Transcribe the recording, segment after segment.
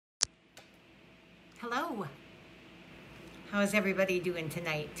Hello. How is everybody doing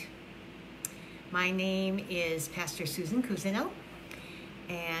tonight? My name is Pastor Susan Cousineau,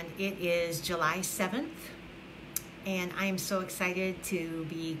 and it is July 7th, and I am so excited to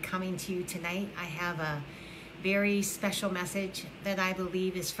be coming to you tonight. I have a very special message that I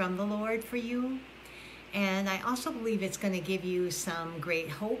believe is from the Lord for you, and I also believe it's going to give you some great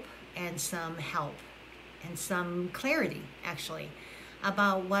hope and some help and some clarity, actually,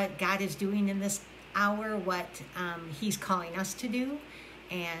 about what God is doing in this hour, what He's calling us to do,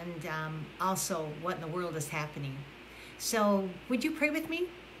 and also what in the world is happening. So would you pray with me?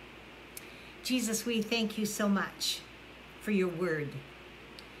 Jesus, we thank you so much for your word.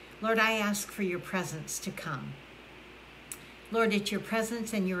 Lord, I ask for your presence to come. Lord, it's your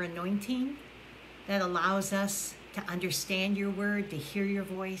presence and your anointing that allows us to understand your word, to hear your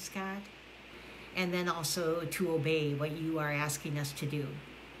voice, God, and then also to obey what you are asking us to do.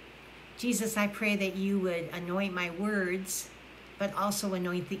 Jesus, I pray that you would anoint my words, but also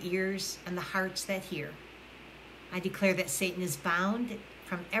anoint the ears and the hearts that hear. I declare that Satan is bound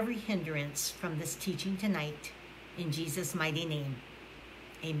from every hindrance from this teaching tonight. In Jesus' mighty name,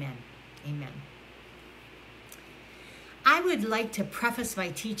 amen. Amen. I would like to preface my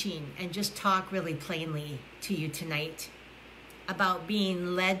teaching and just talk really plainly to you tonight about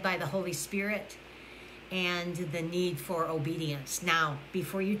being led by the Holy Spirit and the need for obedience. Now,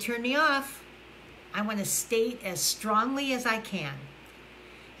 before you turn me off, I want to state as strongly as I can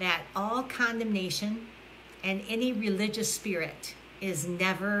that all condemnation and any religious spirit is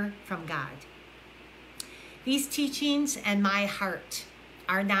never from God. These teachings and my heart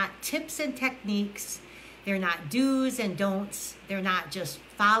are not tips and techniques. They're not do's and don'ts. They're not just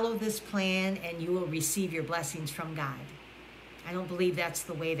follow this plan and you will receive your blessings from God. I don't believe that's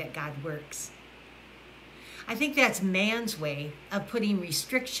the way that God works. I think that's man's way of putting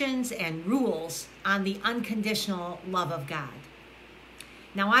restrictions and rules on the unconditional love of God.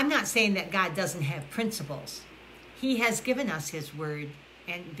 Now, I'm not saying that God doesn't have principles. He has given us his word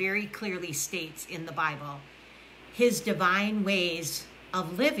and very clearly states in the Bible his divine ways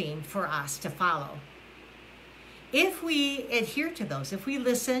of living for us to follow. If we adhere to those, if we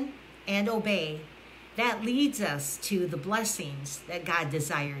listen and obey, that leads us to the blessings that God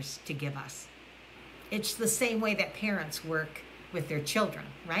desires to give us. It's the same way that parents work with their children,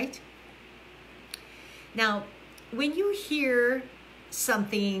 right? Now, when you hear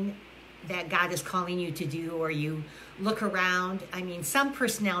something that God is calling you to do, or you look around, I mean, some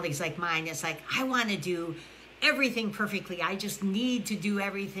personalities like mine, it's like, I want to do everything perfectly. I just need to do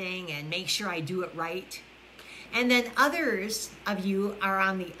everything and make sure I do it right. And then others of you are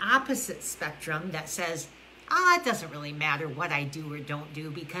on the opposite spectrum that says, it doesn't really matter what I do or don't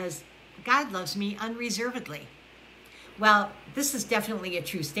do because God loves me unreservedly. Well, this is definitely a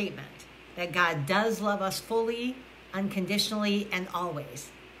true statement, that God does love us fully, unconditionally, and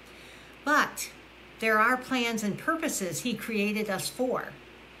always. But there are plans and purposes he created us for,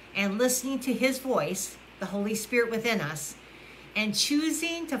 and listening to his voice, the Holy Spirit within us, and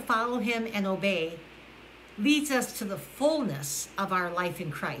choosing to follow him and obey leads us to the fullness of our life in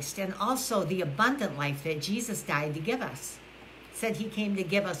Christ, and also the abundant life that Jesus died to give us. Said he came to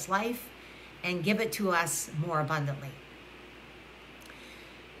give us life and give it to us more abundantly.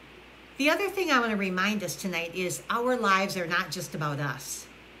 The other thing I want to remind us tonight is our lives are not just about us.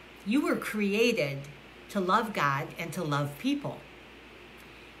 You were created to love God and to love people.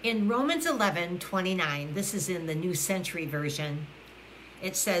 In Romans 11:29, this is in the New Century Version,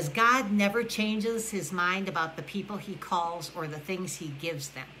 it says, God never changes his mind about the people he calls or the things he gives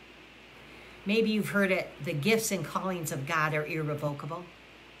them. Maybe you've heard it, the gifts and callings of God are irrevocable.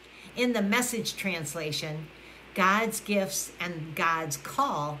 In the Message translation, God's gifts and God's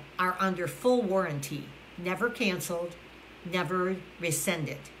call are under full warranty, never canceled, never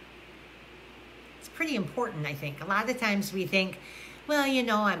rescinded. It's pretty important, I think. A lot of times we think, well,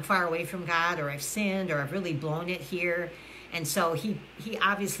 I'm far away from God, or I've sinned, or I've really blown it here, and so he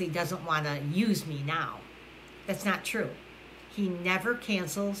obviously doesn't want to use me now. That's not true. He never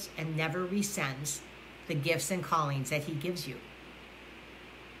cancels and never rescinds the gifts and callings that he gives you.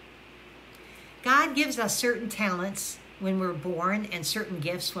 God gives us certain talents when we're born and certain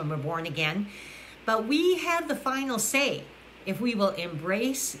gifts when we're born again, but we have the final say if we will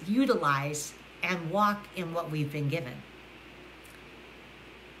embrace, utilize, and walk in what we've been given.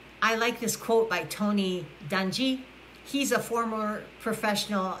 I like this quote by Tony Dungy. He's a former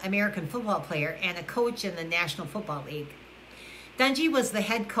professional American football player and a coach in the National Football League. Dungy was the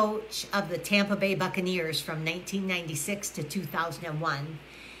head coach of the Tampa Bay Buccaneers from 1996 to 2001,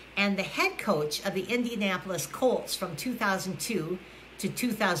 and the head coach of the Indianapolis Colts from 2002 to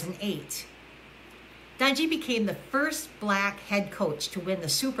 2008. Dungy became the first black head coach to win the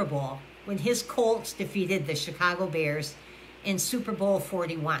Super Bowl when his Colts defeated the Chicago Bears in Super Bowl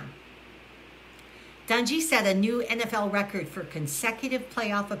 41. Dungy set a new NFL record for consecutive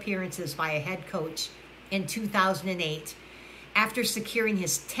playoff appearances by a head coach in 2008 after securing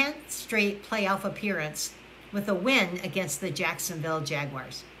his 10th straight playoff appearance with a win against the Jacksonville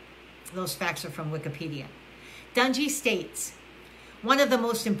Jaguars. Those facts are from Wikipedia. Dungy states, "One of the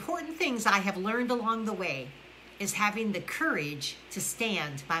most important things I have learned along the way is having the courage to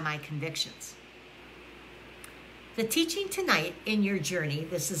stand by my convictions." The teaching tonight in your journey,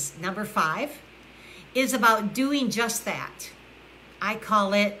 this is number 5, is about doing just that. I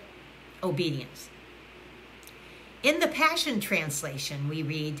call it obedience. In the Passion Translation, we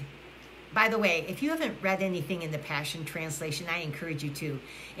read, by the way, if you haven't read anything in the Passion Translation, I encourage you to.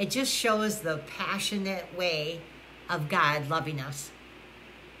 It just shows the passionate way of God loving us.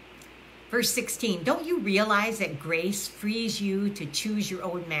 Verse 16, "Don't you realize that grace frees you to choose your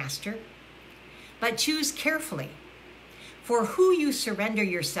own master? But choose carefully, for who you surrender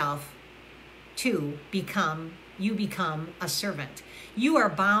yourself to you become a servant. You are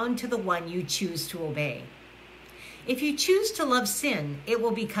bound to the one you choose to obey. If you choose to love sin, it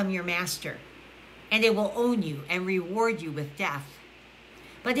will become your master, and it will own you and reward you with death.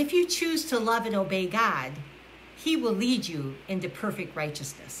 But if you choose to love and obey God, he will lead you into perfect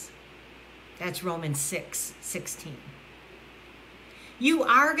righteousness." That's Romans 6:16. You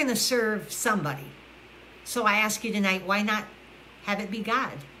are going to serve somebody. So I ask you tonight, why not have it be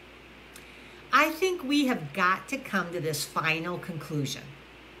God? I think we have got to come to this final conclusion.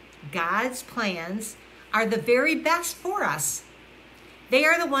 God's plans are the very best for us. They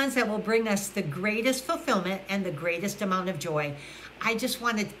are the ones that will bring us the greatest fulfillment and the greatest amount of joy. I just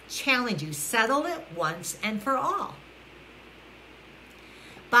want to challenge you, settle it once and for all.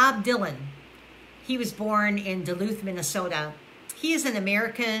 Bob Dylan, he was born in Duluth, Minnesota. He is an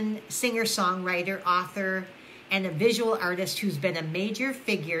American singer-songwriter, author, and a visual artist who's been a major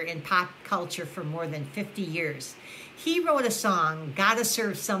figure in pop culture for more than 50 years. He wrote a song, "Gotta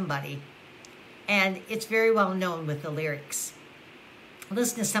Serve Somebody," and it's very well known with the lyrics.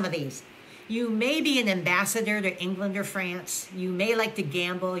 Listen to some of these. You may be an ambassador to England or France. You may like to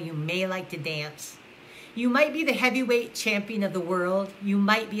gamble. You may like to dance. You might be the heavyweight champion of the world. You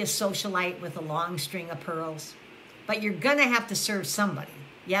might be a socialite with a long string of pearls. But you're gonna have to serve somebody.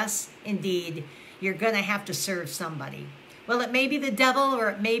 Yes, indeed. You're going to have to serve somebody. Well, it may be the devil or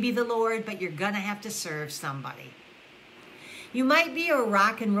it may be the Lord, but you're going to have to serve somebody. You might be a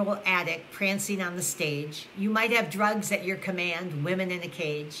rock and roll addict prancing on the stage. You might have drugs at your command, women in a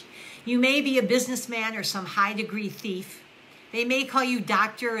cage. You may be a businessman or some high-degree thief. They may call you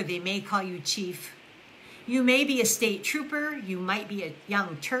doctor or they may call you chief. You may be a state trooper. You might be a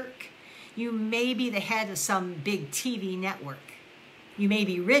young Turk. You may be the head of some big TV network. You may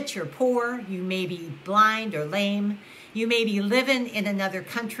be rich or poor. You may be blind or lame. You may be living in another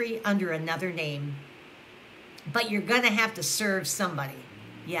country under another name. But you're going to have to serve somebody.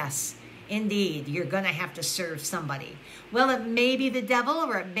 Yes, indeed, you're going to have to serve somebody. Well, it may be the devil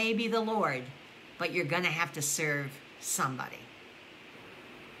or it may be the Lord, but you're going to have to serve somebody.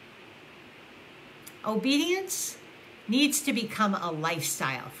 Obedience needs to become a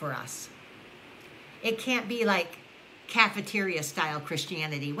lifestyle for us. It can't be like cafeteria style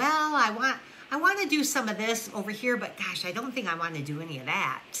Christianity. Well, I want to do some of this over here, but gosh, I don't think I want to do any of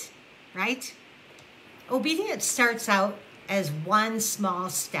that, right? Obedience starts out as one small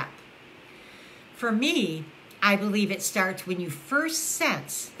step. For me, I believe it starts when you first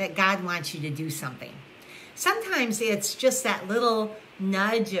sense that God wants you to do something. Sometimes it's just that little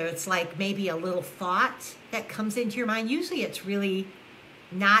nudge, or it's like maybe a little thought that comes into your mind. Usually it's really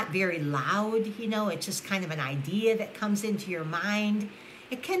not very loud, it's just kind of an idea that comes into your mind.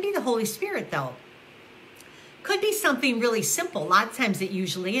 It can be the Holy Spirit, though. Could be something really simple. A lot of times it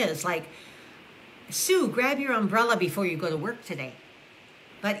usually is, like, Sue, grab your umbrella before you go to work today.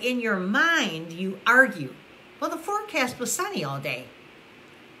 But in your mind, you argue. Well, the forecast was sunny all day.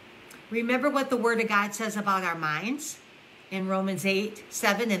 Remember what the Word of God says about our minds? In Romans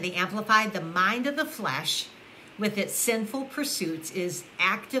 8:7 in the Amplified, the mind of the flesh with its sinful pursuits is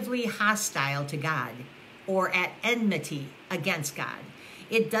actively hostile to God or at enmity against God.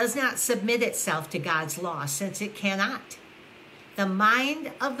 It does not submit itself to God's law since it cannot. The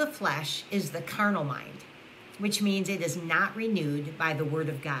mind of the flesh is the carnal mind, which means it is not renewed by the Word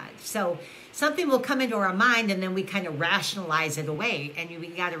of God. So something will come into our mind and then we kind of rationalize it away. And we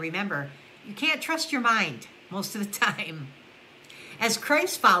got to remember, you can't trust your mind most of the time. As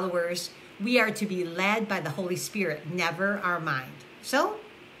Christ followers, we are to be led by the Holy Spirit, never our mind. So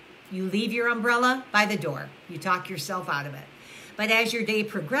You leave your umbrella by the door. You talk yourself out of it. But as your day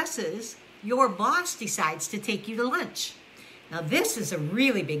progresses, your boss decides to take you to lunch. Now, this is a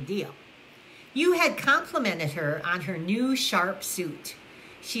really big deal. You had complimented her on her new sharp suit.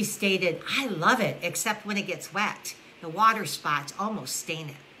 She stated, "I love it, except when it gets wet. The water spots almost stain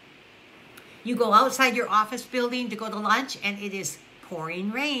it." You go outside your office building to go to lunch, and it is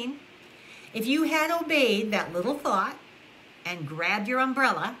pouring rain. If you had obeyed that little thought and grabbed your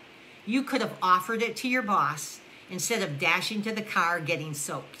umbrella, you could have offered it to your boss instead of dashing to the car getting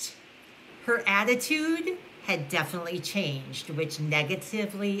soaked. Her attitude had definitely changed, which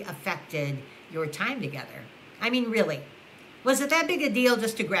negatively affected your time together. I mean, really, was it that big a deal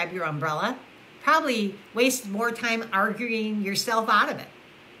just to grab your umbrella? Probably wasted more time arguing yourself out of it.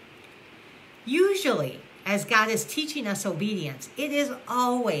 Usually, as God is teaching us obedience, it is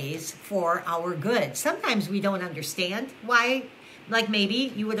always for our good. Sometimes we don't understand why. Like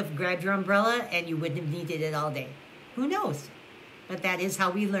maybe you would have grabbed your umbrella and you wouldn't have needed it all day. Who knows? But that is how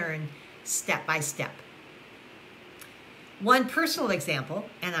we learn step by step. One personal example,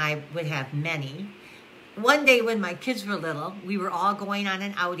 and I would have many. One day when my kids were little, we were all going on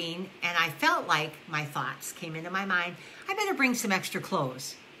an outing, and I felt like my thoughts came into my mind, I better bring some extra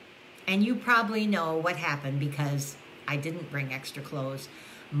clothes. And you probably know what happened because I didn't bring extra clothes.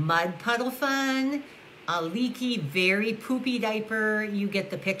 Mud puddle fun, a leaky, very poopy diaper, you get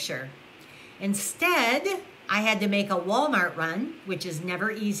the picture. Instead, I had to make a Walmart run, which is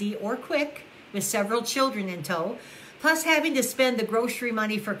never easy or quick, with several children in tow, plus having to spend the grocery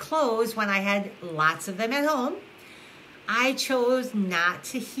money for clothes when I had lots of them at home. I chose not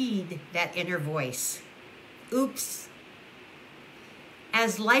to heed that inner voice. Oops.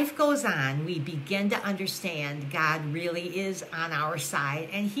 As life goes on, we begin to understand God really is on our side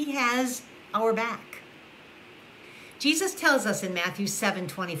and He has our back. Jesus tells us in Matthew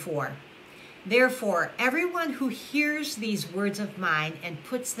 7:24, "Therefore, everyone who hears these words of mine and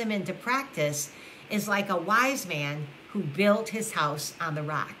puts them into practice is like a wise man who built his house on the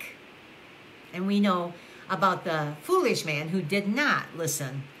rock." And we know about the foolish man who did not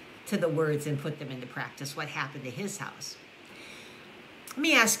listen to the words and put them into practice, what happened to his house. Let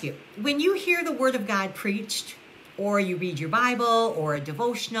me ask you, when you hear the word of God preached, or you read your Bible or a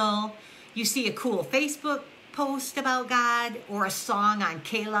devotional, you see a cool Facebook post about God or a song on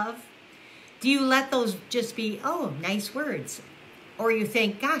K-Love, do you let those just be, oh, nice words? Or you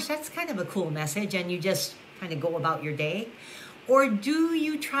think, gosh, that's kind of a cool message, and you just kind of go about your day? Or do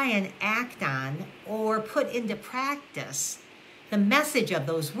you try and act on or put into practice the message of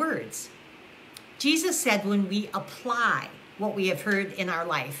those words? Jesus said when we apply what we have heard in our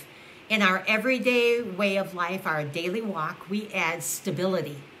life, in our everyday way of life, our daily walk, we add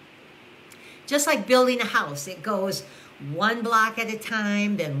stability. Just like building a house, it goes one block at a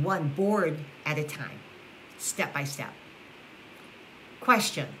time, then one board at a time, step by step.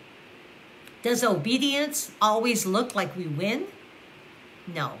 Question: does obedience always look like we win?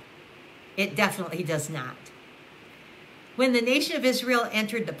 No, it definitely does not. When the nation of Israel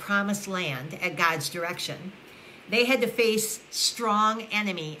entered the promised land at God's direction, they had to face strong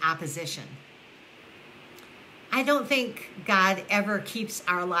enemy opposition. I don't think God ever keeps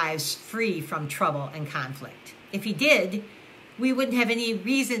our lives free from trouble and conflict. If He did, we wouldn't have any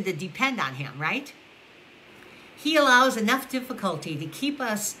reason to depend on Him, right? He allows enough difficulty to keep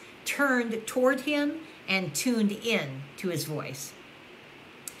us turned toward Him and tuned in to His voice.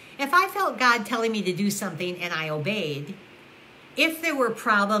 If I felt God telling me to do something and I obeyed, if there were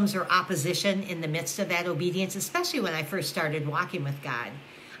problems or opposition in the midst of that obedience, especially when I first started walking with God,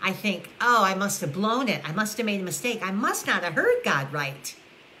 I think, oh, I must have blown it. I must have made a mistake. I must not have heard God right.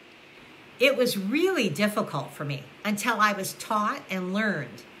 It was really difficult for me until I was taught and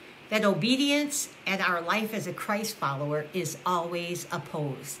learned that obedience and our life as a Christ follower is always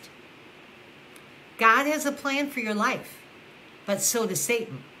opposed. God has a plan for your life, but so does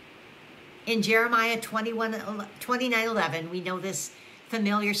Satan. In Jeremiah 29:11, we know this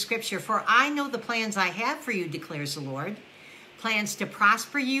familiar scripture, "For I know the plans I have for you, declares the Lord, plans to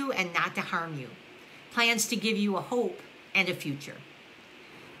prosper you and not to harm you, plans to give you a hope and a future."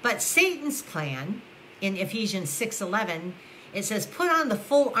 But Satan's plan, in Ephesians 6:11, it says, "Put on the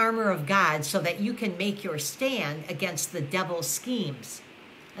full armor of God so that you can make your stand against the devil's schemes."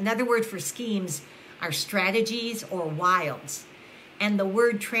 Another word for schemes are strategies or wiles. And the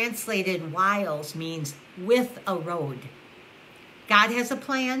word translated wiles means with a road. God has a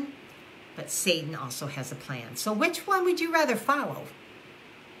plan, but Satan also has a plan. So which one would you rather follow?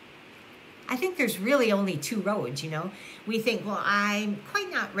 I think there's really only two roads, you know. We think, well, I'm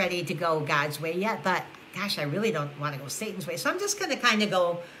quite not ready to go God's way yet, but gosh, I really don't want to go Satan's way. So I'm just going to kind of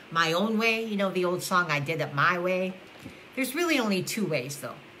go my own way. You know, the old song, I did it my way. There's really only two ways,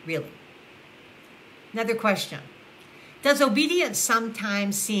 though, really. Another question. Does obedience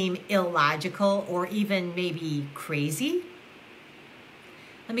sometimes seem illogical or even maybe crazy?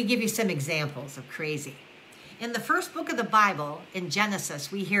 Let me give you some examples of crazy. In the first book of the Bible, in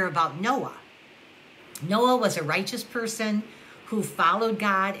Genesis, we hear about Noah. Noah was a righteous person who followed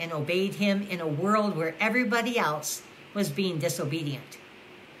God and obeyed him in a world where everybody else was being disobedient.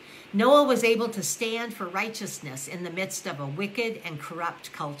 Noah was able to stand for righteousness in the midst of a wicked and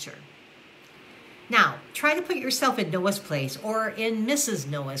corrupt culture. Now, try to put yourself in Noah's place or in Mrs.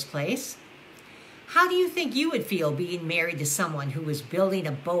 Noah's place. How do you think you would feel being married to someone who was building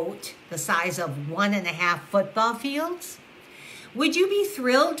a boat the size of 1.5 football fields? Would you be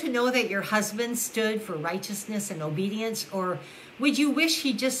thrilled to know that your husband stood for righteousness and obedience, or would you wish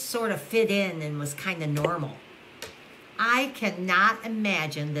he just sort of fit in and was kind of normal? I cannot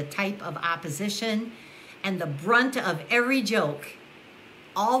imagine the type of opposition and the brunt of every joke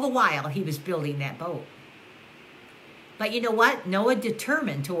all the while he was building that boat. But you know what? Noah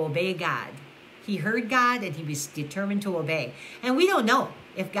determined to obey God. He heard God and he was determined to obey. And we don't know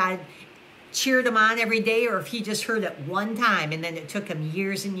if God cheered him on every day or if he just heard it one time and then it took him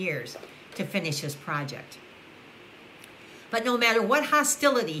years and years to finish his project. But no matter what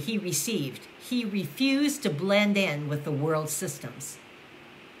hostility he received, he refused to blend in with the world's systems.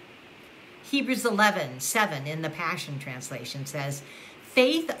 Hebrews 11:7 in the Passion Translation says,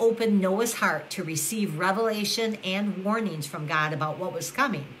 faith opened Noah's heart to receive revelation and warnings from God about what was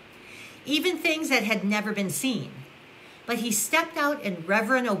coming, even things that had never been seen. But he stepped out in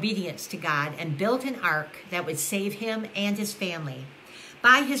reverent obedience to God and built an ark that would save him and his family.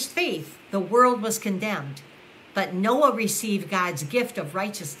 By his faith, the world was condemned, but Noah received God's gift of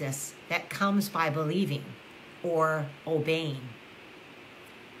righteousness that comes by believing or obeying.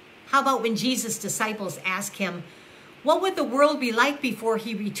 How about when Jesus' disciples asked him, what would the world be like before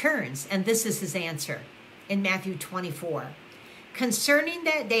he returns? And this is his answer in Matthew 24. Concerning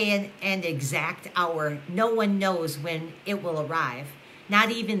that day and exact hour, no one knows when it will arrive, not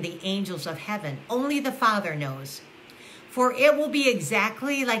even the angels of heaven. Only the Father knows. For it will be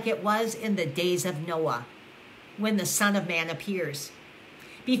exactly like it was in the days of Noah, when the Son of Man appears.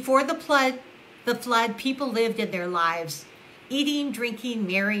 Before the flood, people lived in their lives, eating, drinking,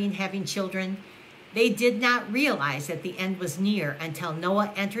 marrying, having children. They did not realize that the end was near until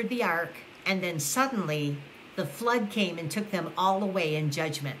Noah entered the ark, and then suddenly the flood came and took them all away in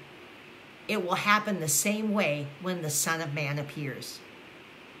judgment. It will happen the same way when the Son of Man appears.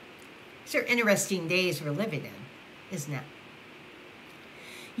 These are interesting days we're living in, isn't it?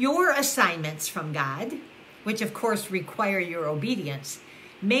 Your assignments from God, which of course require your obedience,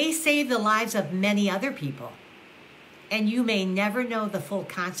 may save the lives of many other people, and you may never know the full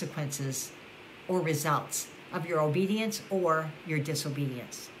consequences or results of your obedience or your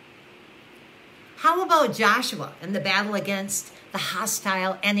disobedience. How about Joshua and the battle against the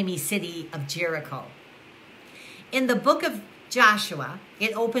hostile enemy city of Jericho? In the book of Joshua,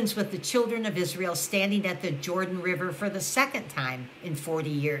 it opens with the children of Israel standing at the Jordan River for the second time in 40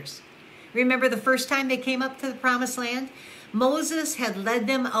 years. Remember the first time they came up to the promised land? Moses had led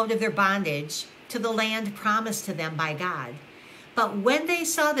them out of their bondage to the land promised to them by God. But when they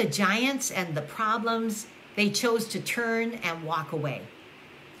saw the giants and the problems, they chose to turn and walk away.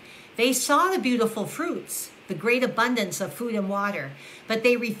 They saw the beautiful fruits, the great abundance of food and water, but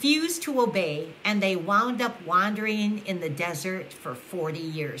they refused to obey, and they wound up wandering in the desert for 40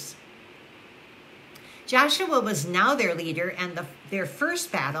 years. Joshua was now their leader, and their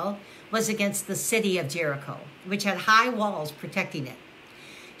first battle was against the city of Jericho, which had high walls protecting it.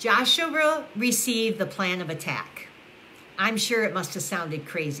 Joshua received the plan of attack. I'm sure it must have sounded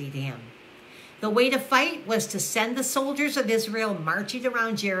crazy to him. The way to fight was to send the soldiers of Israel marching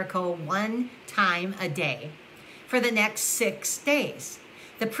around Jericho one time a day for the next 6 days.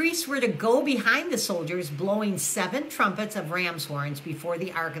 The priests were to go behind the soldiers, blowing 7 trumpets of ram's horns before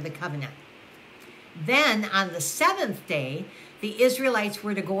the Ark of the Covenant. Then on the 7th day, the Israelites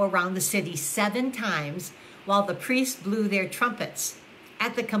were to go around the city 7 times while the priests blew their trumpets.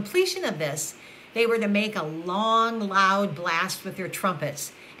 At the completion of this, they were to make a long, loud blast with their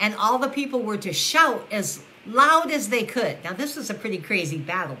trumpets, and all the people were to shout as loud as they could. Now, this was a pretty crazy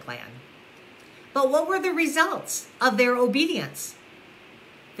battle plan. But what were the results of their obedience?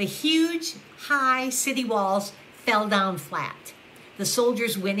 The huge, high city walls fell down flat. The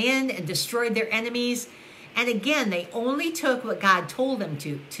soldiers went in and destroyed their enemies. And again, they only took what God told them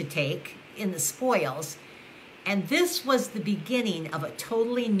to take in the spoils. And this was the beginning of a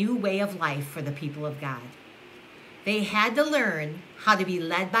totally new way of life for the people of God. They had to learn how to be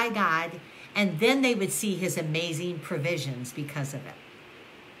led by God, and then they would see his amazing provisions because of it.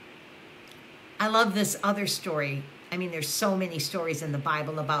 I love this other story. I mean, there's so many stories in the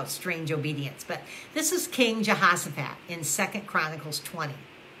Bible about strange obedience, but this is King Jehoshaphat in 2 Chronicles 20.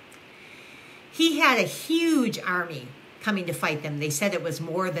 He had a huge army coming to fight them. They said it was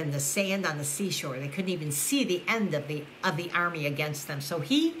more than the sand on the seashore. They couldn't even see the end of the army against them. So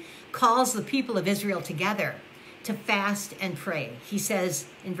he calls the people of Israel together to fast and pray. He says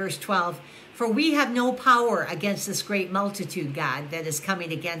in verse 12, "For we have no power against this great multitude, God, that is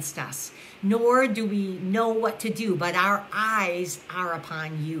coming against us, nor do we know what to do, but our eyes are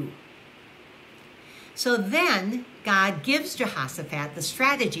upon you." So then God gives Jehoshaphat the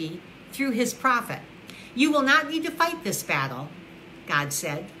strategy through his prophet. "You will not need to fight this battle," God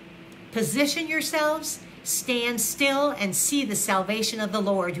said. "Position yourselves, stand still, and see the salvation of the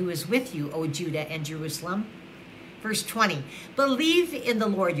Lord who is with you, O Judah and Jerusalem." Verse 20, "Believe in the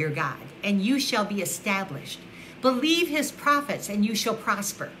Lord your God, and you shall be established. Believe his prophets, and you shall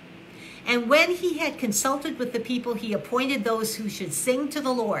prosper." And when he had consulted with the people, he appointed those who should sing to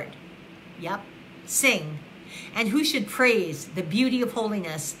the Lord. Yep, sing. And who should praise the beauty of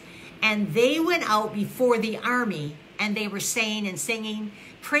holiness. And they went out before the army, and they were saying and singing,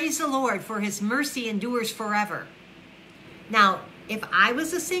 "Praise the Lord, for his mercy endures forever." Now, if I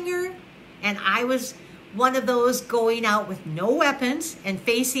was a singer, and I was one of those going out with no weapons and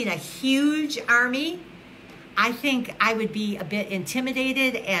facing a huge army, I think I would be a bit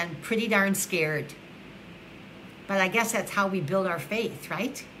intimidated and pretty darn scared. But I guess that's how we build our faith,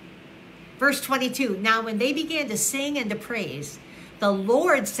 right? Verse 22, "Now when they began to sing and to praise, the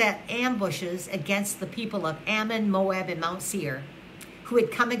Lord set ambushes against the people of Ammon, Moab, and Mount Seir, who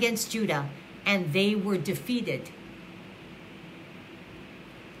had come against Judah, and they were defeated."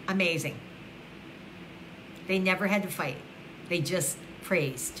 Amazing. They never had to fight. They just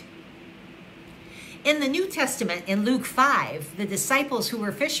praised. In the New Testament, in Luke 5, the disciples who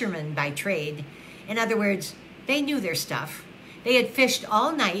were fishermen by trade, in other words, they knew their stuff. They had fished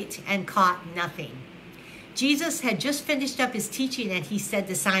all night and caught nothing. Jesus had just finished up his teaching, and he said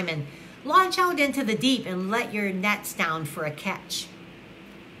to Simon, "Launch out into the deep and let your nets down for a catch."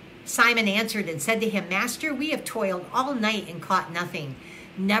 Simon answered and said to him, "Master, we have toiled all night and caught nothing.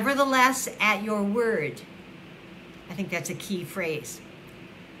 Nevertheless, at your word," I think that's a key phrase,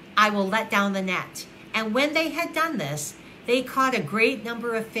 "I will let down the net." And when they had done this, they caught a great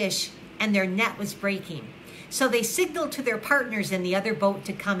number of fish, and their net was breaking. So they signaled to their partners in the other boat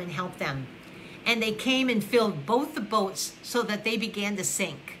to come and help them. And they came and filled both the boats so that they began to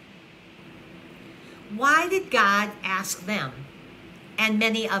sink. Why did God ask them and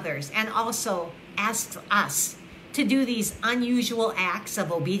many others, and also ask us, to do these unusual acts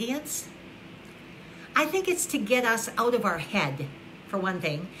of obedience? I think it's to get us out of our head, for one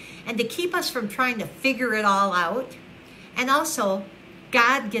thing, and to keep us from trying to figure it all out. And also,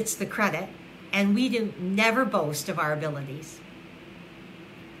 God gets the credit, and we do never boast of our abilities.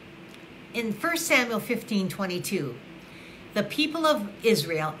 In 1 Samuel 15:22, the people of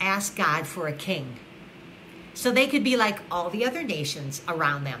Israel asked God for a king, so they could be like all the other nations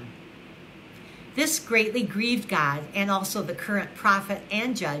around them. This greatly grieved God and also the current prophet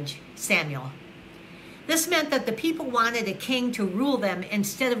and judge, Samuel. This meant that the people wanted a king to rule them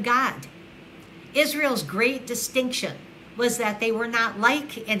instead of God. Israel's great distinction was that they were not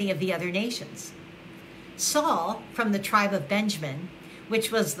like any of the other nations. Saul, from the tribe of Benjamin, which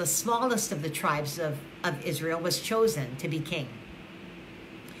was the smallest of the tribes of Israel, was chosen to be king.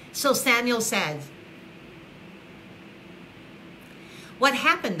 So Samuel said, what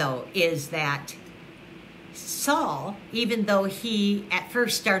happened though is that Saul, even though he at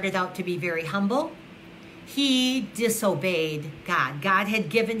first started out to be very humble, he disobeyed God. God had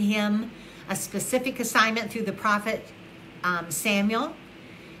given him a specific assignment through the prophet Samuel,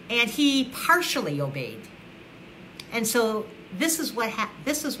 and he partially obeyed. And so this is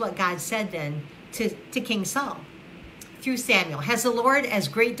what God said then to King Saul through Samuel. Has the Lord as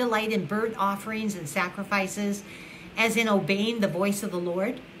great delight in burnt offerings and sacrifices as in obeying the voice of the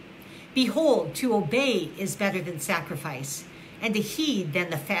Lord? Behold, to obey is better than sacrifice, and to heed than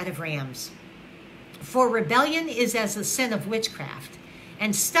the fat of rams. For rebellion is as the sin of witchcraft,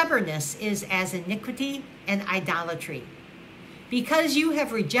 and stubbornness is as iniquity and idolatry. Because you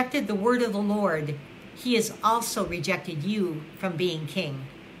have rejected the word of the Lord, he has also rejected you from being king.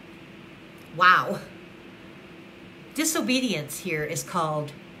 Wow. Disobedience here is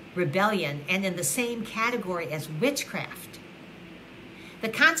called rebellion, and in the same category as witchcraft. The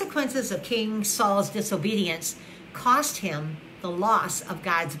consequences of King Saul's disobedience cost him the loss of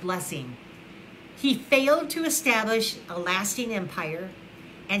God's blessing. He failed to establish a lasting empire,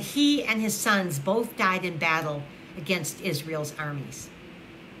 and he and his sons both died in battle against Israel's armies.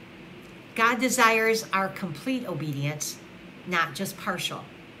 God desires our complete obedience, not just partial.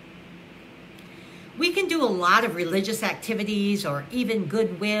 We can do a lot of religious activities or even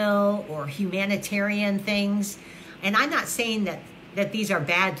goodwill or humanitarian things. And I'm not saying that these are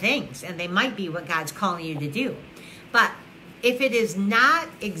bad things, and they might be what God's calling you to do. But if it is not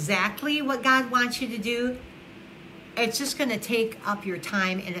exactly what God wants you to do, it's just going to take up your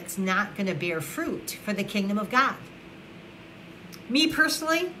time, and it's not going to bear fruit for the kingdom of God. Me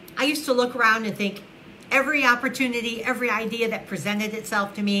personally, I used to look around and think every opportunity, every idea that presented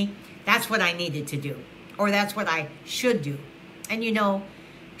itself to me, that's what I needed to do, or that's what I should do. And you know,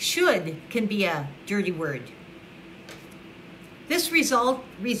 should can be a dirty word. This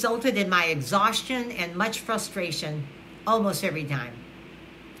resulted in my exhaustion and much frustration almost every time.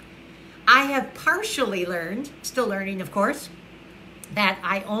 I have partially learned, still learning of course, that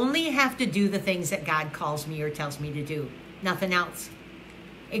I only have to do the things that God calls me or tells me to do, nothing else.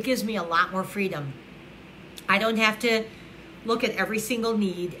 It gives me a lot more freedom. I don't have to look at every single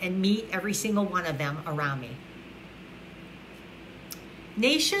need and meet every single one of them around me.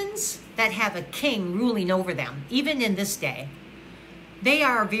 Nations that have a king ruling over them, even in this day, they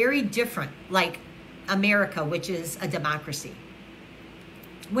are very different, like America, which is a democracy.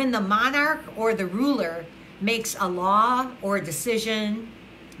 When the monarch or the ruler makes a law or a decision,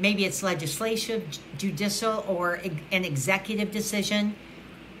 maybe it's legislative, judicial, or an executive decision,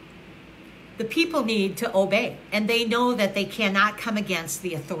 the people need to obey, and they know that they cannot come against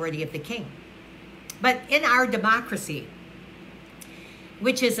the authority of the king. But in our democracy,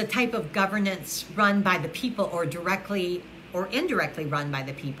 which is a type of governance run by the people or directly or indirectly run by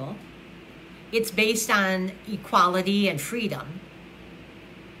the people, it's based on equality and freedom.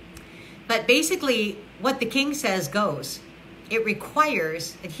 But basically, what the king says goes. It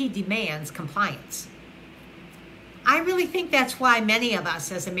requires and he demands compliance. I really think that's why many of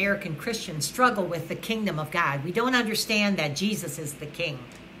us as American Christians struggle with the kingdom of God. We don't understand that Jesus is the king.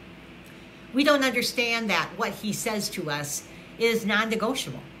 We don't understand that what he says to us is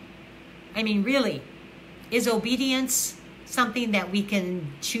non-negotiable. I mean, really, is obedience something that we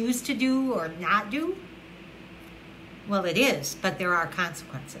can choose to do or not do? Well, it is, but there are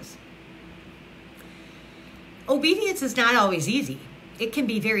consequences. Obedience is not always easy. It can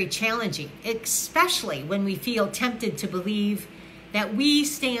be very challenging, especially when we feel tempted to believe that we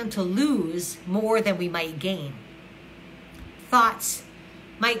stand to lose more than we might gain. Thoughts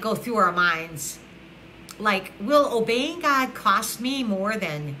might go through our minds like, will obeying God cost me more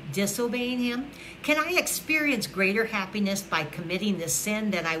than disobeying him? Can I experience greater happiness by committing this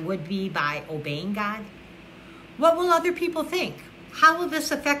sin than I would be by obeying God? What will other people think? How will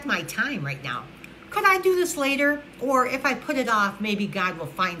this affect my time right now? Could I do this later? Or if I put it off, maybe God will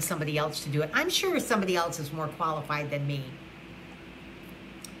find somebody else to do it. I'm sure somebody else is more qualified than me.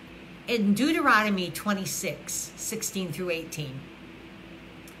 In Deuteronomy 26, 16 through 18,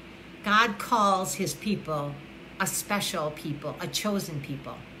 God calls his people a special people, a chosen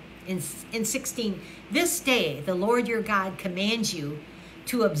people. In 16, this day the Lord your God commands you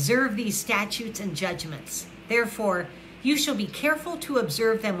to observe these statutes and judgments. Therefore, you shall be careful to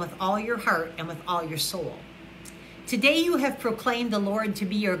observe them with all your heart and with all your soul. Today you have proclaimed the Lord to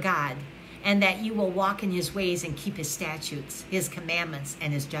be your God, and that you will walk in his ways and keep his statutes, his commandments,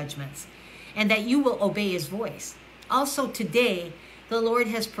 and his judgments, and that you will obey his voice. Also today, the Lord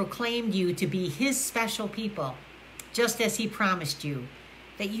has proclaimed you to be his special people, just as he promised you,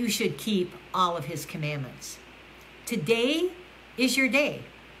 that you should keep all of his commandments. Today is your day.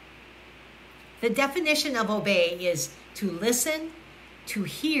 The definition of obey is to listen, to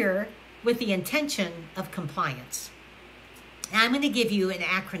hear with the intention of compliance. And I'm going to give you an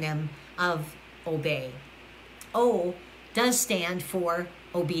acronym of obey. O does stand for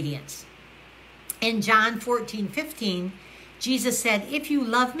obedience. In John 14:15, Jesus said, if you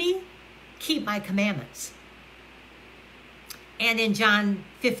love me, keep my commandments. And in John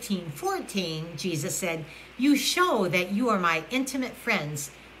 15:14, Jesus said, you show that you are my intimate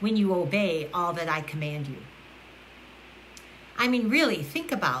friends when you obey all that I command you. I mean, really,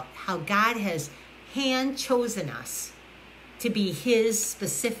 think about how God has hand-chosen us to be his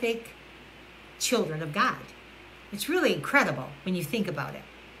specific children of God. It's really incredible when you think about it.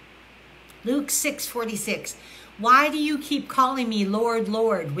 Luke 6:46, why do you keep calling me Lord,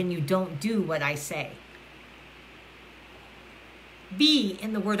 Lord, when you don't do what I say? B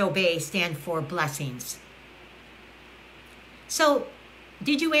in the word obey stand for blessings. So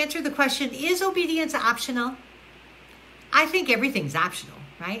Did you answer the question, is obedience optional? I think everything's optional,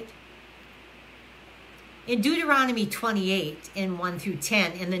 right? In Deuteronomy 28, in 1 through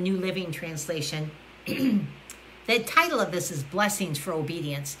 10, in the New Living Translation, the title of this is Blessings for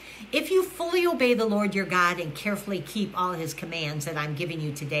Obedience. If you fully obey the Lord your God and carefully keep all his commands that I'm giving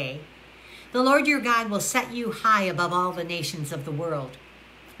you today, the Lord your God will set you high above all the nations of the world.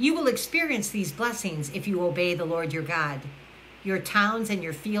 You will experience these blessings if you obey the Lord your God. Your towns and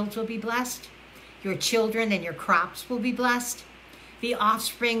your fields will be blessed. Your children and your crops will be blessed. The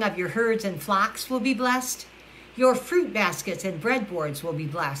offspring of your herds and flocks will be blessed. Your fruit baskets and breadboards will be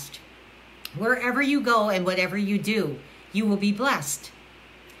blessed. Wherever you go and whatever you do, you will be blessed.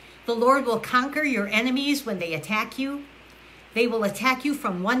 The Lord will conquer your enemies when they attack you. They will attack you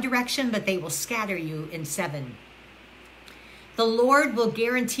from one direction, but they will scatter you in 7. The Lord will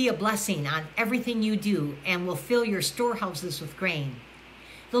guarantee a blessing on everything you do and will fill your storehouses with grain.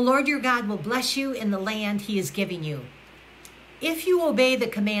 The Lord your God will bless you in the land he is giving you. If you obey the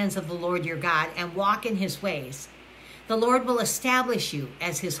commands of the Lord your God and walk in his ways, the Lord will establish you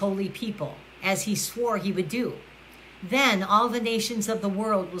as his holy people, as he swore he would do. Then all the nations of the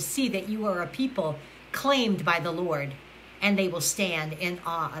world will see that you are a people claimed by the Lord, and they will stand in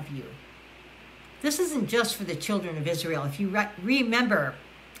awe of you. This isn't just for the children of Israel. If you remember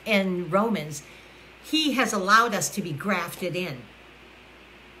in Romans, he has allowed us to be grafted in.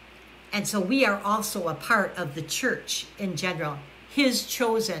 And so we are also a part of the church in general, his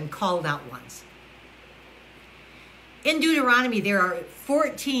chosen, called out ones. In Deuteronomy, there are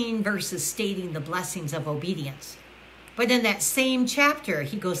 14 verses stating the blessings of obedience. But in that same chapter,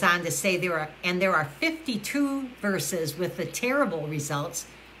 he goes on to say there are 52 verses with the terrible results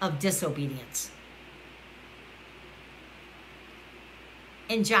of disobedience.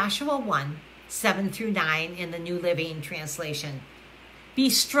 In Joshua 1, 7 through 9 in the New Living Translation, be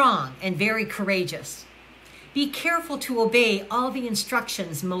strong and very courageous. Be careful to obey all the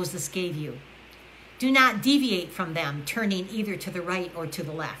instructions Moses gave you. Do not deviate from them, turning either to the right or to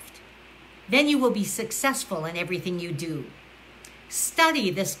the left. Then you will be successful in everything you do.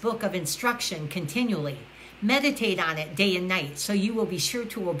 Study this book of instruction continually. Meditate on it day and night, so you will be sure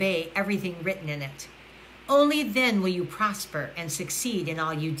to obey everything written in it. Only then will you prosper and succeed in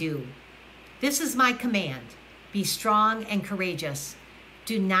all you do. This is my command. Be strong and courageous.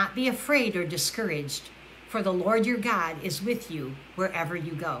 Do not be afraid or discouraged, for the Lord your God is with you wherever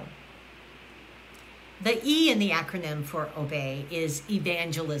you go. The E in the acronym for obey is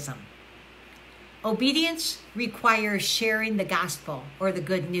evangelism. Obedience requires sharing the gospel or the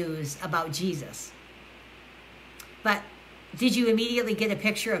good news about Jesus. But did you immediately get a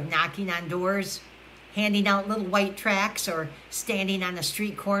picture of knocking on doors, handing out little white tracts, or standing on a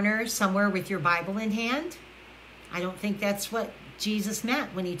street corner somewhere with your Bible in hand? I don't think that's what Jesus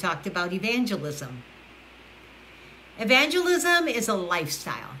meant when he talked about evangelism. Evangelism is a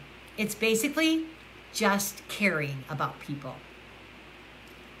lifestyle. It's basically just caring about people.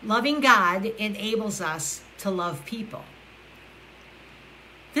 Loving God enables us to love people.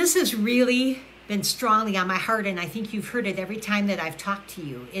 This has really been strongly on my heart, and I think you've heard it every time that I've talked to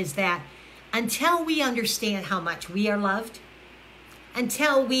you, is that until we understand how much we are loved,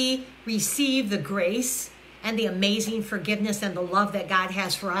 until we receive the grace and the amazing forgiveness and the love that God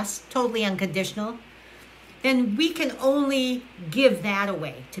has for us, totally unconditional, then we can only give that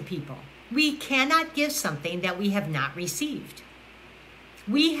away to people. We cannot give something that we have not received.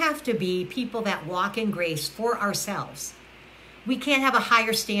 We have to be people that walk in grace for ourselves. We can't have a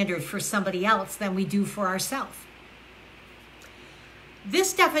higher standard for somebody else than we do for ourselves.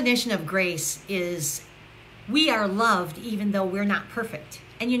 This definition of grace is we are loved even though we're not perfect.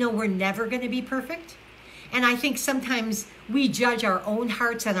 And we're never going to be perfect. And I think sometimes we judge our own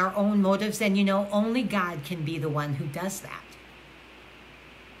hearts and our own motives, and only God can be the one who does that.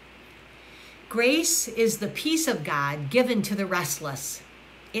 Grace is the peace of God given to the restless.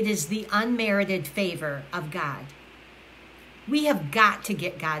 It is the unmerited favor of God. We have got to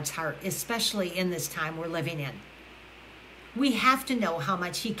get God's heart, especially in this time we're living in. We have to know how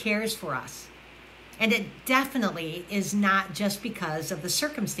much he cares for us. And it definitely is not just because of the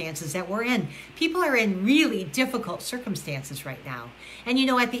circumstances that we're in. People are in really difficult circumstances right now. And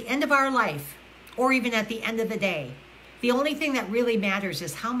at the end of our life, or even at the end of the day, the only thing that really matters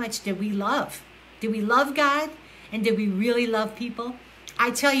is how much did we love? Did we love God? And did we really love people? I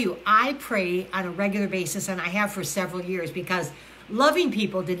tell you, I pray on a regular basis, and I have for several years, because loving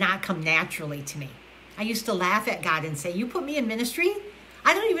people did not come naturally to me. I used to laugh at God and say, you put me in ministry?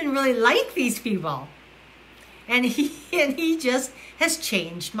 I don't even really like these people. And he just has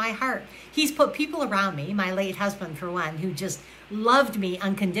changed my heart. He's put people around me, my late husband for one, who just loved me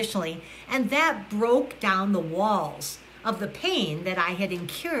unconditionally. And that broke down the walls of the pain that I had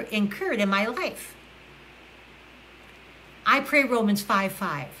incurred in my life. I pray Romans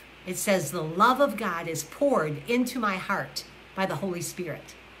 5:5. It says, the love of God is poured into my heart by the Holy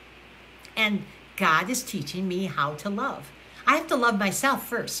Spirit. And God is teaching me how to love. I have to love myself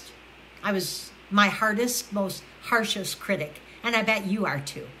first. I was my hardest, most harshest critic, and I bet you are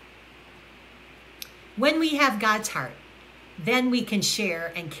too. When we have God's heart, then we can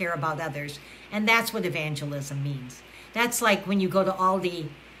share and care about others. And that's what evangelism means. That's like when you go to Aldi,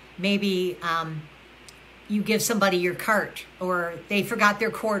 maybe you give somebody your cart, or they forgot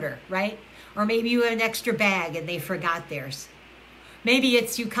their quarter, right? Or maybe you have an extra bag and they forgot theirs. Maybe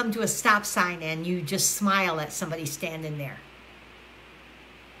it's you come to a stop sign and you just smile at somebody standing there.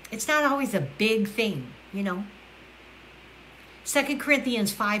 It's not always a big thing, you know. 2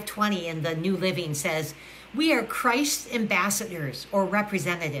 Corinthians 5:20 in the New Living says, we are Christ's ambassadors or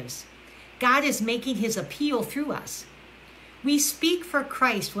representatives. God is making his appeal through us. We speak for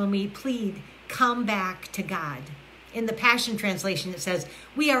Christ when we plead, come back to God. In the Passion Translation, it says,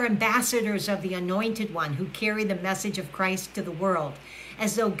 we are ambassadors of the Anointed One who carry the message of Christ to the world,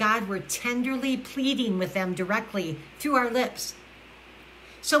 as though God were tenderly pleading with them directly through our lips.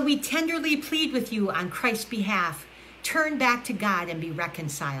 So we tenderly plead with you on Christ's behalf. Turn back to God and be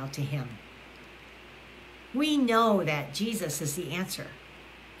reconciled to him. We know that Jesus is the answer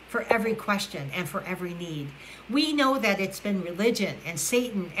for every question and for every need. We know that it's been religion and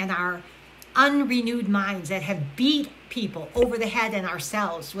Satan and our unrenewed minds that have beat people over the head and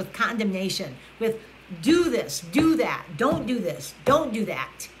ourselves with condemnation, with do this, do that, don't do this, don't do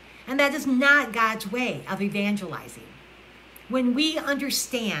that. And that is not God's way of evangelizing. When we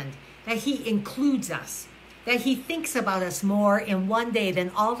understand that he includes us, that he thinks about us more in one day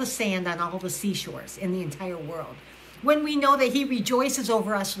than all the sand on all the seashores in the entire world, when we know that he rejoices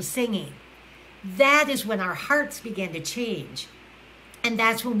over us with singing, that is when our hearts begin to change. And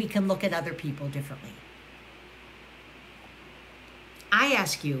that's when we can look at other people differently. I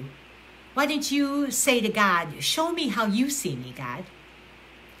ask you, why don't you say to God, show me how you see me, God?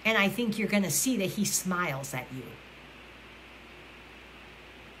 And I think you're going to see that he smiles at you.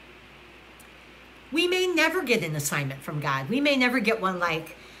 We may never get an assignment from God. We may never get one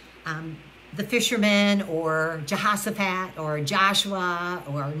like the fisherman or Jehoshaphat or Joshua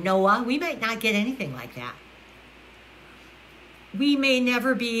or Noah. We might not get anything like that. We may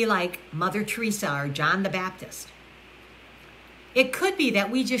never be like Mother Teresa or John the Baptist. It could be that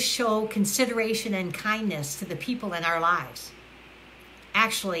we just show consideration and kindness to the people in our lives.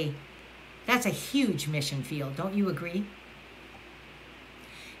 Actually, that's a huge mission field. Don't you agree?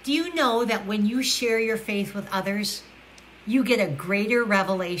 Do you know that when you share your faith with others, you get a greater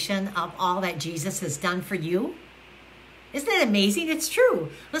revelation of all that Jesus has done for you? Isn't that amazing? It's true.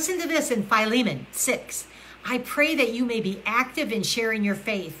 Listen to this in Philemon 6. I pray that you may be active in sharing your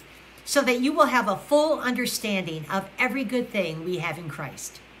faith so that you will have a full understanding of every good thing we have in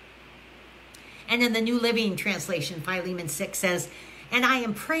Christ. And in the New Living Translation, Philemon 6 says, and I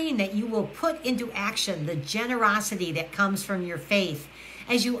am praying that you will put into action the generosity that comes from your faith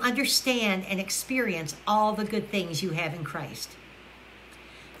as you understand and experience all the good things you have in Christ.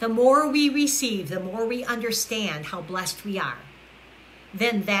 The more we receive, the more we understand how blessed we are.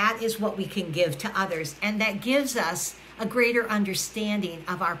 Then that is what we can give to others. And that gives us a greater understanding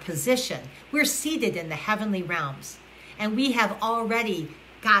of our position. We're seated in the heavenly realms, and we have already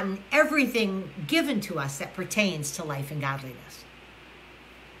gotten everything given to us that pertains to life and godliness.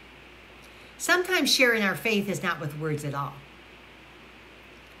 Sometimes sharing our faith is not with words at all.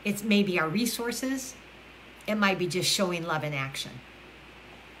 It's maybe our resources. It might be just showing love in action.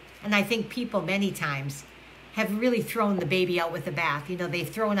 And I think people many times have really thrown the baby out with the bath. You know, they've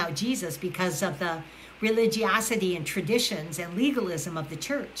thrown out Jesus because of the religiosity and traditions and legalism of the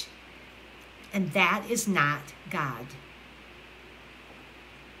church. And that is not God.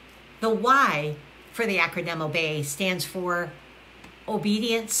 The Y for the acronym OBEY stands for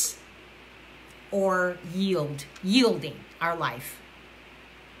obedience or yielding our life.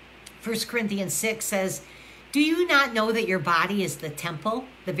 1 Corinthians 6 says, do you not know that your body is the temple,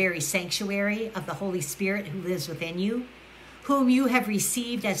 the very sanctuary of the Holy Spirit who lives within you, whom you have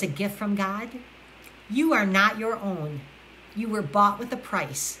received as a gift from God? You are not your own. You were bought with a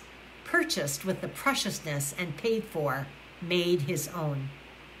price, purchased with the preciousness and paid for, made his own.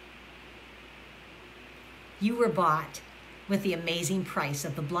 You were bought with the amazing price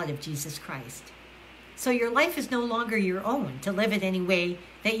of the blood of Jesus Christ. So your life is no longer your own to live it any way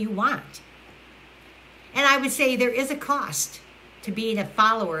that you want. And I would say there is a cost to being a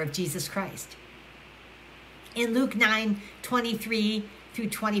follower of Jesus Christ. In Luke 9:23 through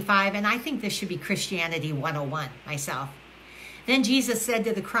 25, and I think this should be Christianity 101 myself. Then Jesus said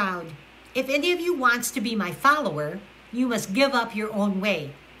to the crowd, "If any of you wants to be my follower, you must give up your own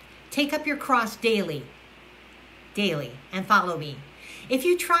way. Take up your cross daily, and follow me. If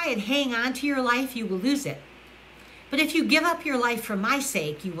you try and hang on to your life, you will lose it. But if you give up your life for my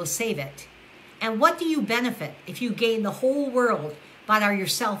sake, you will save it. And what do you benefit if you gain the whole world but are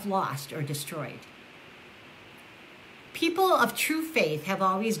yourself lost or destroyed?" People of true faith have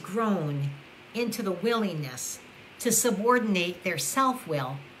always grown into the willingness to subordinate their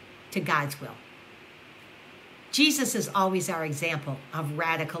self-will to God's will. Jesus is always our example of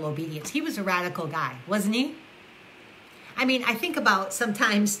radical obedience. He was a radical guy, wasn't he? I mean, I think about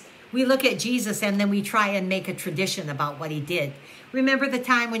sometimes we look at Jesus and then we try and make a tradition about what he did. Remember the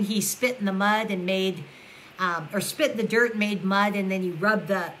time when he spit in the mud and spit in the dirt and made mud, and then he rubbed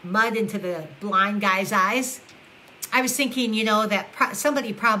the mud into the blind guy's eyes? I was thinking, that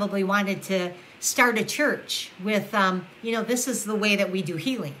somebody probably wanted to start a church with, this is the way that we do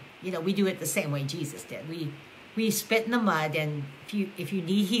healing. We do it the same way Jesus did. We spit in the mud, and if you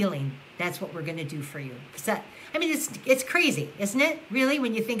need healing, that's what we're going to do for you. It's crazy, isn't it? Really,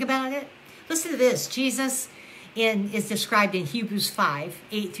 when you think about it. Listen to this. Jesus is described in Hebrews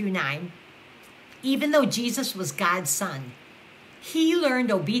 5:8 through 9. Even though Jesus was God's son, he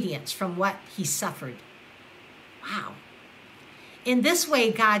learned obedience from what he suffered. Wow. In this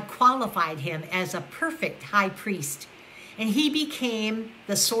way, God qualified him as a perfect high priest, and he became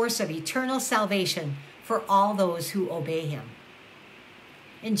the source of eternal salvation for all those who obey him.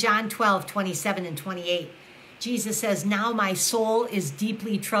 In John 12:27 and 28, Jesus says, "Now my soul is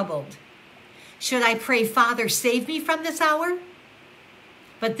deeply troubled. Should I pray, 'Father, save me from this hour?'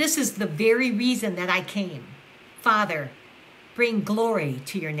 But this is the very reason that I came. Father, bring glory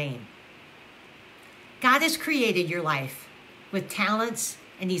to your name." God has created your life with talents,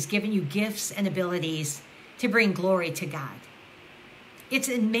 and he's given you gifts and abilities to bring glory to God. It's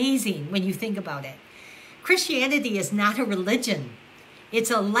amazing when you think about it. Christianity is not a religion. It's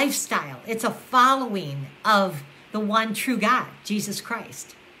a lifestyle. It's a following of the one true God, Jesus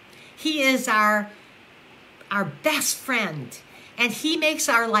Christ. He is our best friend, and he makes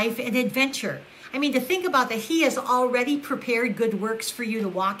our life an adventure. To think about that, he has already prepared good works for you to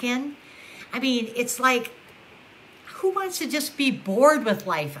walk in. It's like, who wants to just be bored with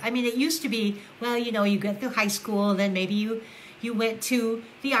life? It used to be, you get through high school, then maybe you went to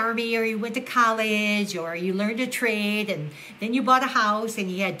the army, or you went to college, or you learned a trade, and then you bought a house,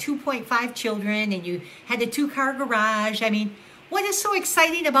 and you had 2.5 children, and you had a 2-car garage. What is so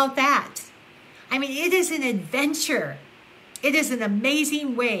exciting about that? It is an adventure. It is an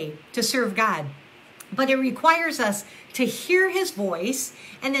amazing way to serve God. But it requires us to hear his voice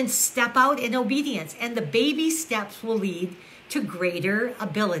and then step out in obedience. And the baby steps will lead to greater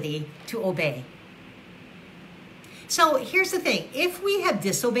ability to obey. So here's the thing. If we have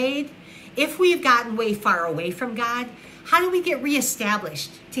disobeyed, if we've gotten way far away from God, how do we get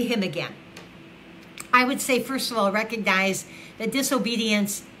reestablished to him again? I would say, first of all, recognize that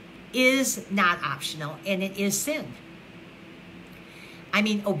disobedience is not optional, and it is sin.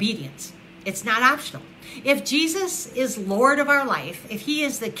 Obedience. It's not optional. If Jesus is Lord of our life, if he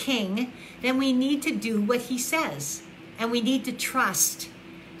is the King, then we need to do what he says. And we need to trust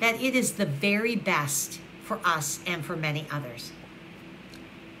that it is the very best for us and for many others.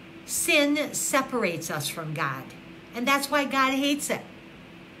 Sin separates us from God, and that's why God hates it.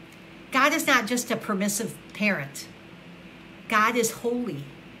 God is not just a permissive parent. God is holy.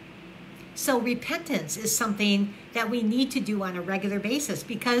 So repentance is something that we need to do on a regular basis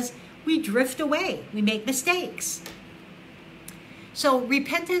because we drift away. We make mistakes. So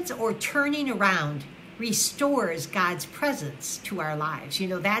repentance, or turning around, restores God's presence to our lives.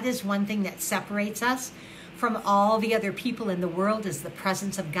 That is one thing that separates us from all the other people in the world, is the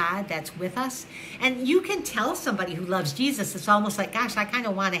presence of God that's with us. And you can tell somebody who loves Jesus, it's almost like, gosh, I kind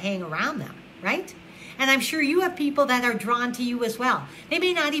of want to hang around them, right? And I'm sure you have people that are drawn to you as well. They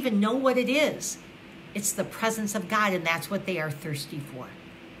may not even know what it is. It's the presence of God, and that's what they are thirsty for.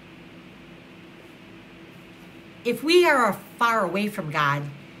 If we are far away from God,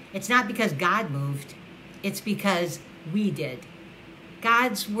 it's not because God moved. It's because we did.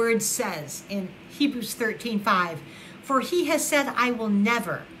 God's word says in Hebrews 13:5, "For he has said, I will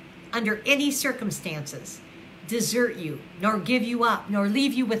never, under any circumstances, desert you, nor give you up, nor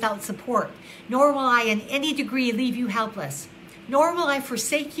leave you without support, nor will I in any degree leave you helpless, nor will I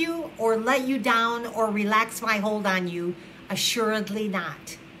forsake you or let you down or relax my hold on you, assuredly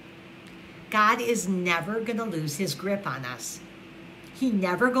not." God is never going to lose his grip on us. He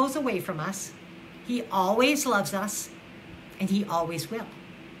never goes away from us. He always loves us, and he always will.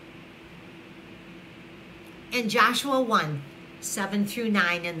 In Joshua 1, 7 through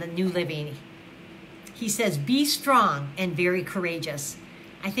 9 in the New Living, he says, be strong and very courageous.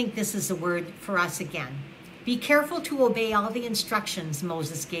 I think this is a word for us again. Be careful to obey all the instructions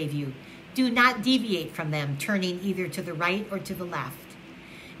Moses gave you. Do not deviate from them, turning either to the right or to the left.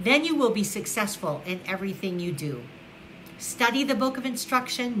 Then you will be successful in everything you do. Study the book of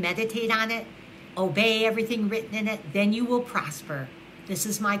instruction, meditate on it, obey everything written in it, then you will prosper. This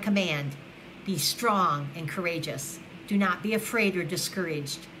is my command. Be strong and courageous. Do not be afraid or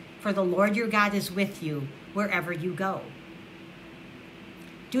discouraged, for the Lord your God is with you wherever you go.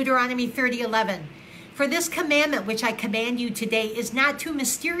 Deuteronomy 30:11. For this commandment which I command you today is not too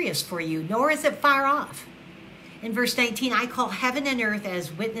mysterious for you, nor is it far off. In verse 19, I call heaven and earth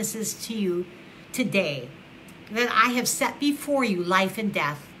as witnesses to you today, that I have set before you life and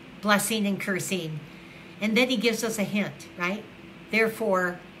death, blessing and cursing. And then he gives us a hint, right?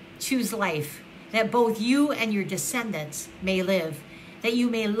 Therefore, choose life, that both you and your descendants may live, that you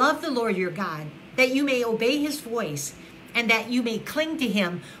may love the Lord your God, that you may obey his voice, and that you may cling to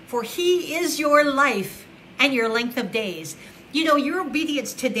him, for he is your life and your length of days. You know, your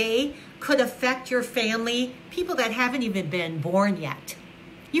obedience today could affect your family, people that haven't even been born yet.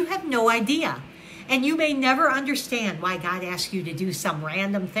 You have no idea. And you may never understand why God asked you to do some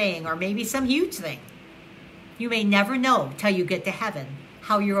random thing or maybe some huge thing. You may never know till you get to heaven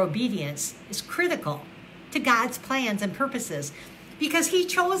how your obedience is critical to God's plans and purposes, because he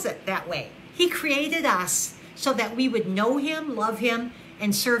chose it that way. He created us so that we would know him, love him,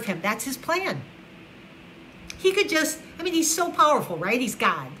 and serve him. That's his plan. He could just, he's so powerful, right? He's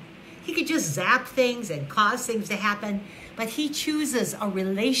God. He could just zap things and cause things to happen, but he chooses a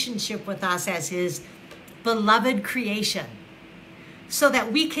relationship with us as his beloved creation so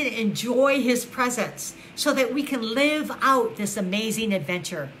that we can enjoy his presence, so that we can live out this amazing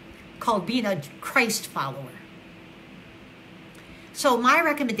adventure called being a Christ follower. So my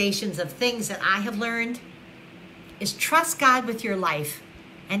recommendations of things that I have learned is trust God with your life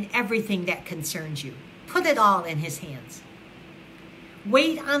and everything that concerns you. Put it all in his hands.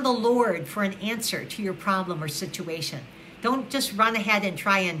 Wait on the Lord for an answer to your problem or situation. Don't just run ahead and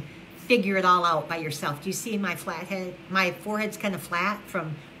try and figure it all out by yourself. Do you see my flat head? My forehead's kind of flat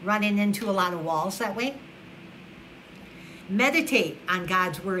from running into a lot of walls that way. Meditate on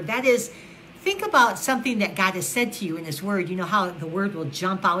God's word. That is, think about something that God has said to you in his word. You know how the word will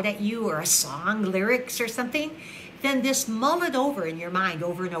jump out at you, or a song, lyrics or something? Then just mull it over in your mind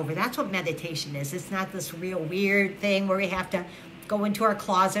over and over. That's what meditation is. It's not this real weird thing where we have to go into our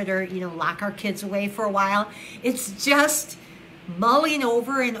closet or, lock our kids away for a while. It's just mulling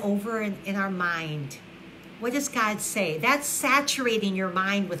over and over in our mind. What does God say? That's saturating your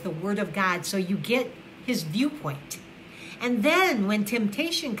mind with the word of God so you get his viewpoint. And then when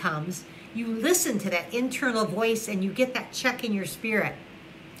temptation comes, you listen to that internal voice and you get that check in your spirit.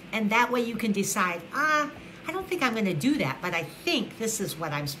 And that way you can decide, I don't think I'm going to do that, but I think this is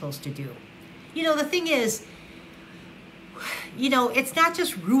what I'm supposed to do. The thing is, it's not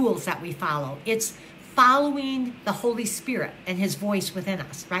just rules that we follow. It's following the Holy Spirit and his voice within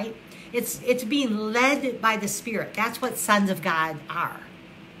us, right? It's being led by the Spirit. That's what sons of God are.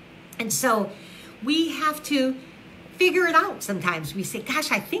 And so we have to figure it out sometimes. We say,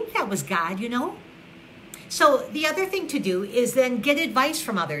 gosh, I think that was God, So the other thing to do is then get advice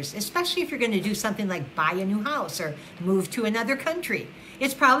from others, especially if you're going to do something like buy a new house or move to another country.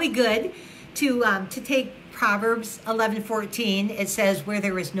 It's probably good to take Proverbs 11:14. It says, where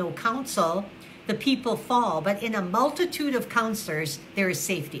there is no counsel, the people fall, but in a multitude of counselors, there is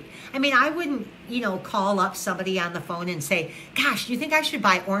safety. I wouldn't, call up somebody on the phone and say, gosh, do you think I should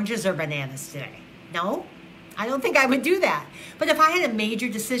buy oranges or bananas today? No, I don't think I would do that. But if I had a major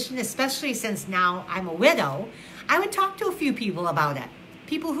decision, especially since now I'm a widow, I would talk to a few people about it.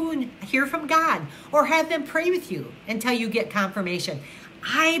 People who hear from God, or have them pray with you until you get confirmation.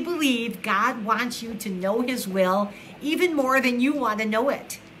 I believe God wants you to know his will even more than you want to know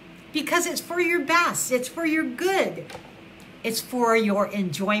it, because it's for your best. It's for your good. It's for your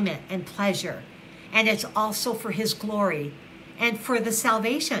enjoyment and pleasure. And it's also for his glory and for the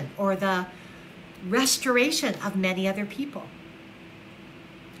salvation or the restoration of many other people.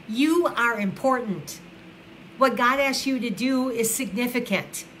 You are important. What God asks you to do is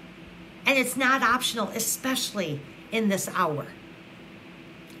significant. And it's not optional, especially in this hour.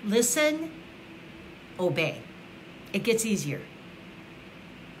 Listen, obey. It gets easier.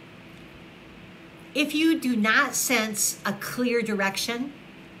 If you do not sense a clear direction,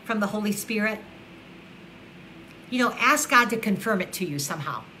 from the Holy Spirit, ask God to confirm it to you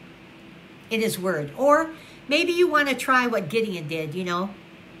somehow in His Word. Or maybe you want to try what Gideon did,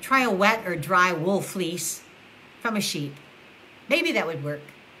 try a wet or dry wool fleece from a sheep. Maybe that would work.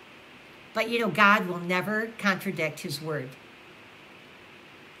 But God will never contradict His Word.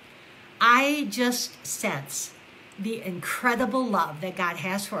 I just sense the incredible love that God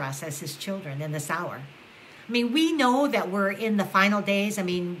has for us as His children in this hour. We know that we're in the final days.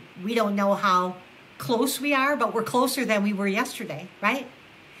 We don't know how close we are, but we're closer than we were yesterday, right?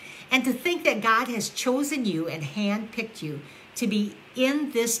 And to think that God has chosen you and handpicked you to be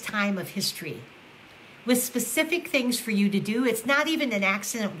in this time of history with specific things for you to do. It's not even an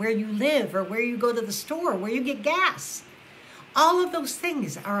accident where you live or where you go to the store, where you get gas. All of those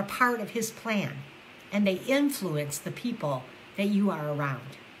things are a part of His plan, and they influence the people that you are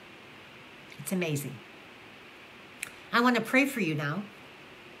around. It's amazing. I want to pray for you now.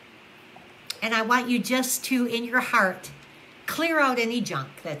 And I want you just to, in your heart, clear out any junk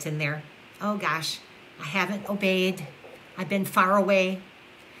that's in there. Oh gosh, I haven't obeyed. I've been far away.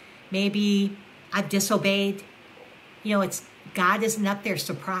 Maybe I've disobeyed. God isn't up there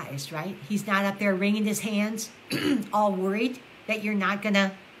surprised, right? He's not up there wringing His hands, all worried that you're not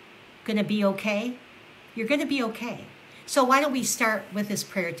gonna be okay. You're gonna be okay. So why don't we start with this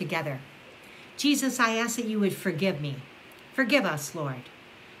prayer together? Jesus, I ask that you would forgive me. Forgive us, Lord,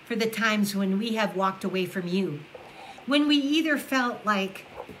 for the times when we have walked away from you, when we either felt like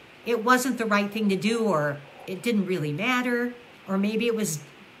it wasn't the right thing to do, or it didn't really matter, or maybe it was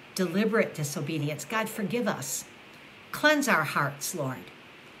deliberate disobedience. God, forgive us. Cleanse our hearts, Lord.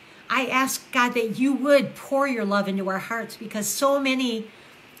 I ask, God, that you would pour your love into our hearts, because so many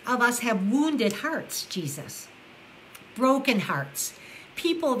of us have wounded hearts, Jesus. Broken hearts.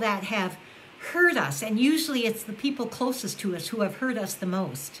 People that have hurt us, and usually it's the people closest to us who have hurt us the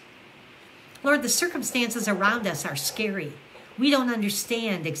most. Lord, the circumstances around us are scary. We don't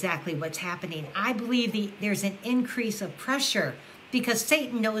understand exactly what's happening. I believe there's an increase of pressure because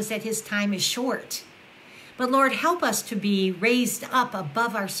Satan knows that his time is short. But Lord, help us to be raised up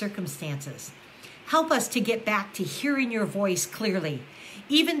above our circumstances. Help us to get back to hearing your voice clearly.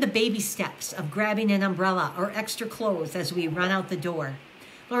 Even the baby steps of grabbing an umbrella or extra clothes as we run out the door.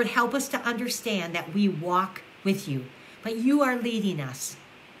 Lord, help us to understand that we walk with you, but you are leading us.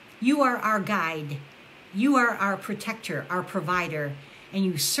 You are our guide. You are our protector, our provider, and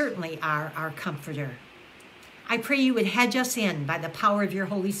you certainly are our comforter. I pray you would hedge us in by the power of your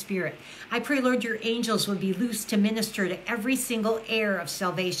Holy Spirit. I pray, Lord, your angels would be loose to minister to every single heir of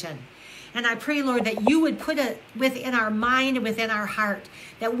salvation. And I pray, Lord, that you would put it within our mind and within our heart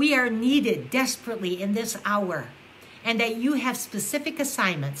that we are needed desperately in this hour, and that you have specific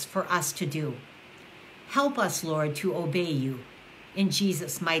assignments for us to do. Help us, Lord, to obey you. In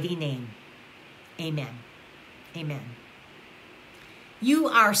Jesus' mighty name, amen. Amen. You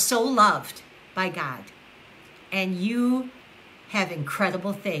are so loved by God, and you have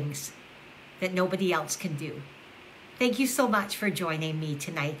incredible things that nobody else can do. Thank you so much for joining me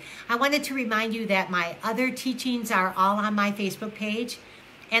tonight. I wanted to remind you that my other teachings are all on my Facebook page,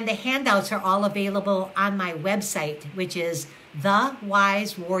 and the handouts are all available on my website, which is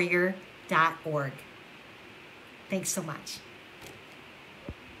thewisewarrior.org. Thanks so much.